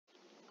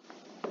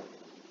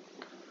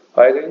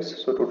Hi guys,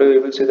 so today we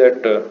will see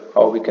that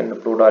how we can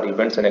upload our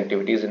events and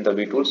activities in the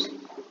vTools.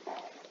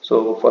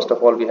 So first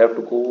of all we have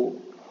to go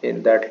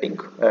in that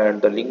link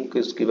and the link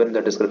is given in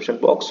the description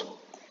box.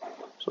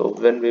 So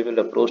when we will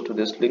approach to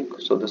this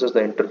link, so this is the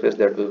interface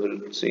that we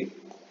will see.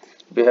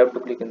 We have to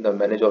click in the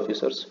manage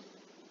officers.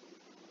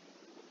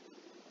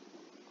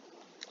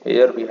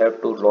 Here we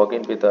have to log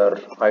in with our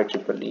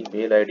IEEE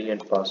mail ID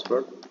and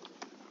password.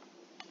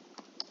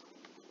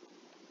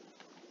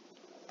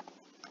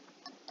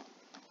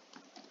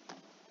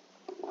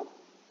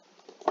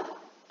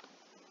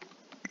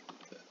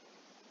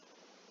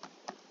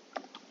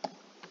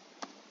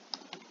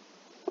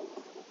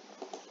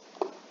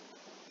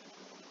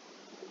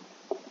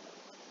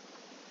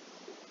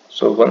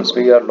 So once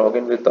we are logged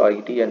in with the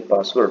ID and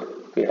password,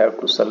 we have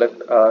to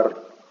select our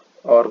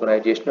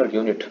organizational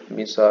unit,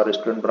 means our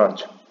student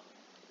branch.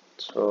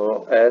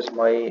 So as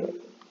my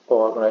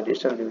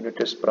organizational unit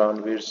is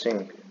Pranveer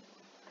Singh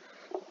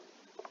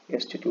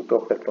Institute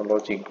of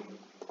Technology.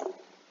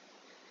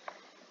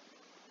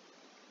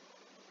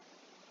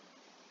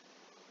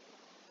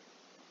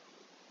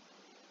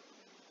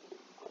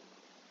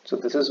 So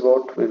this is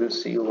what we will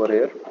see over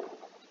here.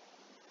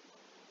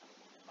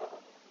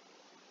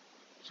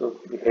 So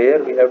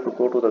here we have to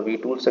go to the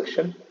vTools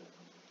section.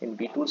 In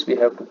vTools we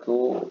have to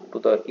go to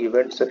the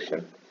event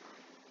section.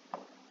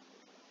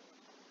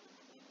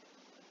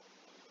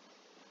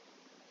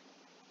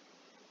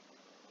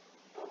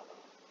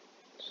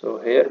 So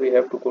here we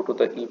have to go to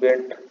the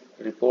event,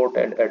 report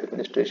and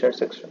administration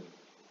section.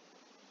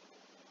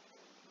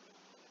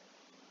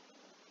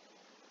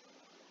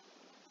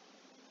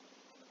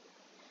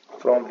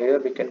 From here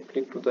we can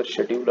click to the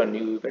schedule a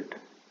new event.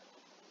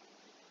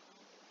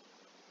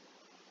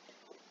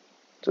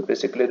 So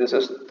basically this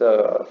is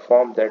the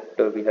form that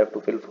we have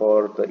to fill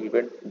for the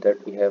event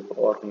that we have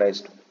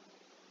organized.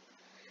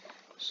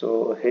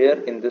 So here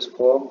in this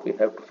form we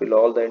have to fill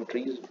all the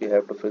entries, we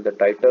have to fill the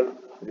title,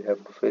 we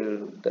have to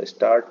fill the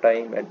start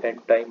time and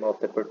end time of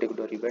the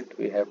particular event,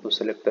 we have to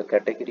select the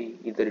category,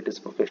 either it is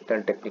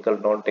professional, technical,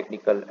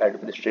 non-technical,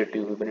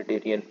 administrative,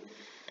 humanitarian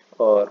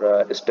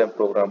or STEM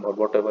program or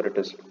whatever it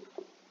is.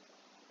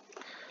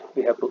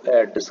 We have to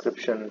add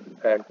description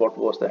and what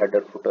was the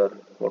header footer,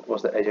 what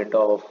was the agenda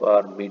of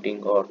our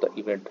meeting or the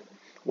event,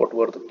 what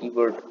were the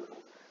keyword,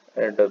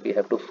 and we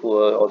have to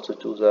also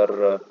choose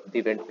our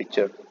event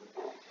picture.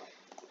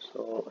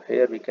 So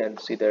here we can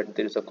see that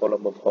there is a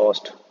column of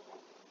host.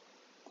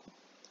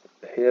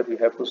 Here we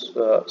have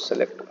to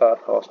select our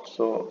host.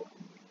 So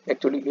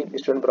actually in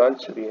student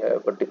branch we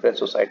have different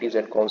societies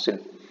and council.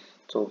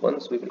 So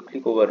once we will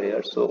click over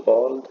here, so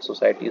all the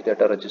societies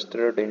that are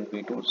registered in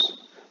vTools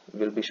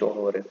will be shown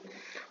over here.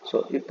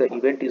 So if the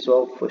event is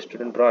of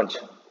student branch,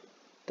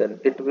 then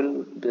it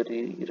will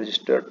be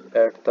registered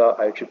at the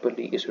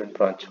IEEE student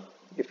branch.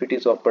 If it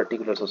is of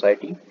particular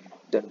society,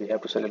 then we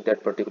have to select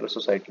that particular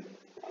society,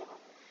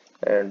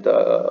 and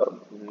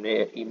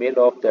the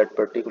email of that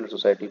particular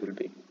society will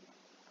be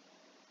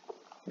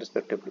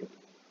respectively.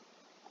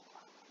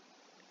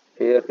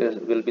 Here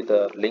will be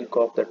the link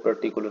of that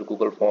particular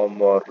Google form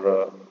or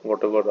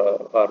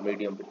whatever our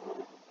medium.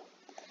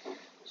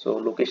 So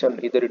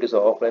location, either it is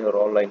offline or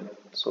online.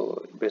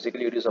 So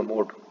basically it is a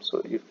mode. So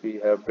if we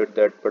have did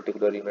that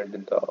particular event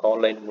in the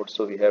online mode,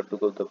 so we have to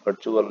go to the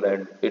virtual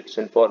and its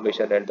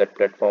information and that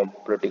platform,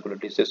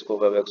 particularly Cisco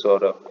WebEx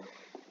or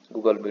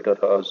Google Meet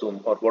or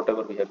Zoom or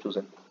whatever we have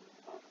chosen.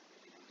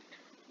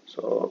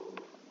 So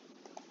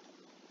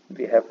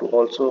we have to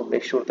also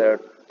make sure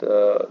that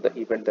the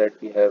event that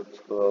we have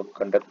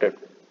conducted,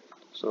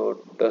 so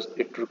does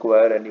it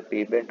require any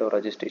payment or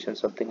registration,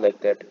 something like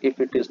that. If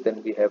it is,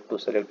 then we have to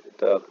select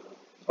the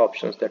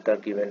options that are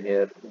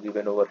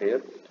given over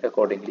here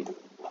accordingly.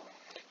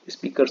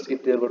 Speakers,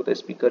 if there were the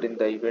speaker in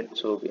the event,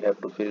 so we have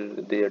to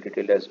fill their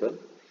detail as well,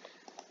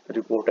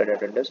 report and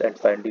attendance, and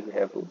finally we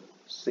have to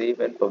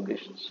save and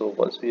publish. So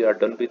once we are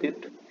done with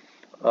it,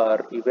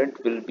 our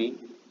event will be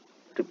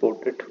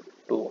reported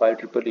to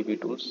IEEE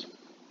vTools.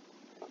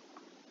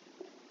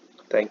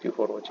 Thank you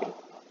for watching.